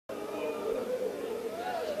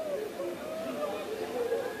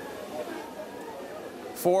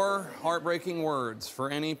Four heartbreaking words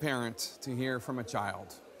for any parent to hear from a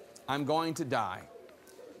child. I'm going to die.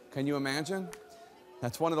 Can you imagine?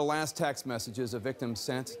 That's one of the last text messages a victim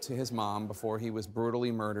sent to his mom before he was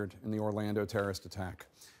brutally murdered in the Orlando terrorist attack.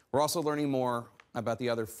 We're also learning more about the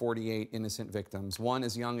other 48 innocent victims, one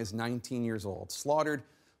as young as 19 years old, slaughtered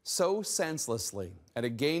so senselessly at a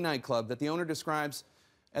gay nightclub that the owner describes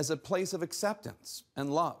as a place of acceptance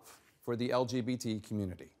and love for the LGBT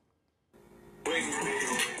community.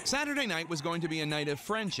 Saturday night was going to be a night of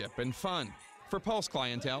friendship and fun for Pulse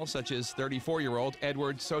clientele such as 34-year-old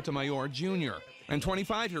Edward Sotomayor Jr. and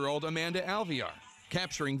 25-year-old Amanda Alviar,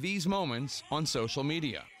 capturing these moments on social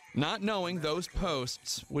media, not knowing those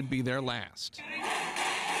posts would be their last.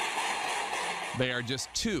 They are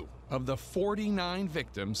just two of the 49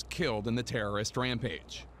 victims killed in the terrorist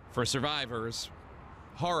rampage. For survivors,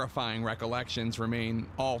 horrifying recollections remain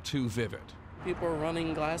all too vivid. People are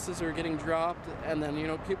running, glasses are getting dropped, and then,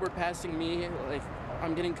 people are passing me, like,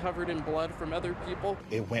 I'm getting covered in blood from other people.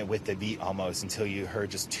 It went with the beat almost until you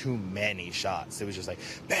heard just too many shots. It was just like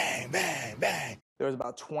bang, bang, bang. There was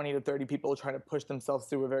about 20 to 30 people trying to push themselves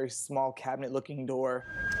through a very small cabinet-looking door.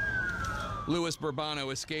 Louis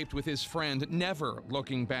Bourbano escaped with his friend, never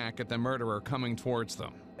looking back at the murderer coming towards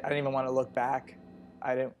them. I didn't even want to look back.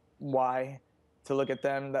 Why? To look at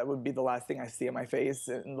them, that would be the last thing I see in my face.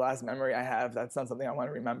 And the last memory I have, that's not something I want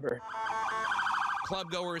to remember.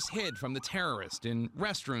 Clubgoers hid from the terrorist in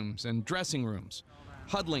restrooms and dressing rooms,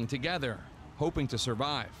 huddling together, hoping to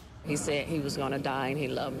survive. He said he was going to die and he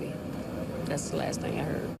loved me. That's the last thing I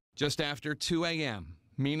heard. Just after 2 a.m.,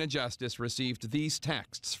 Mina Justice received these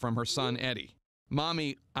texts from her son, Eddie.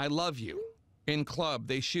 "Mommy, I love you. In club,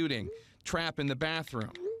 they shooting. Trap in the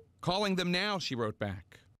bathroom. Calling them now," she wrote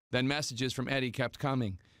back. Then messages from Eddie kept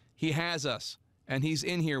coming. "He has us, and he's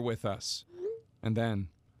in here with us." And then,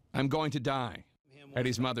 "I'm going to die."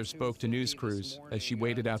 Eddie's mother spoke to news crews as she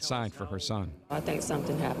waited outside for her son. I think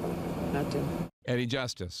something happened. Nothing. Eddie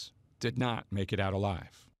Justice did not make it out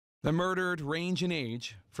alive. The murdered range in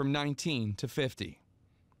age from 19 to 50.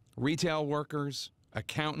 Retail workers,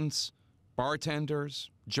 accountants, bartenders,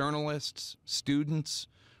 journalists, students,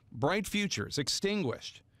 bright futures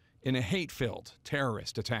extinguished in a hate-filled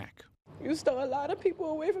terrorist attack. You stole a lot of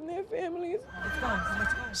people away from their families.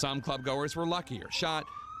 Some clubgoers were luckier, shot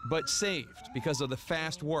but saved because of the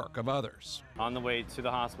fast work of others. On the way to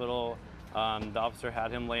the hospital, the officer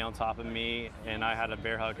had him lay on top of me, and I had to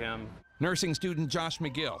bear hug him. Nursing student Josh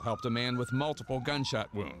McGill helped a man with multiple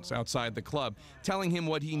gunshot wounds outside the club, telling him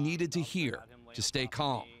what he needed to hear to stay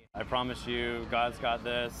calm. "I promise you, God's got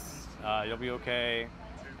this. You'll be okay."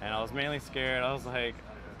 And I was mainly scared. I was like,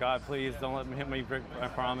 "God, please don't let me break my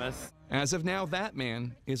promise." As of now, that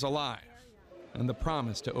man is alive, and the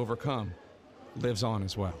promise to overcome lives on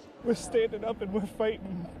as well. We're standing up and we're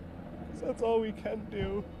fighting. That's all we can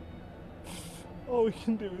do. All we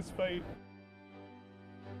can do is fight.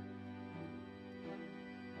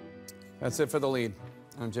 That's it for The Lead.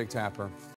 I'm Jake Tapper.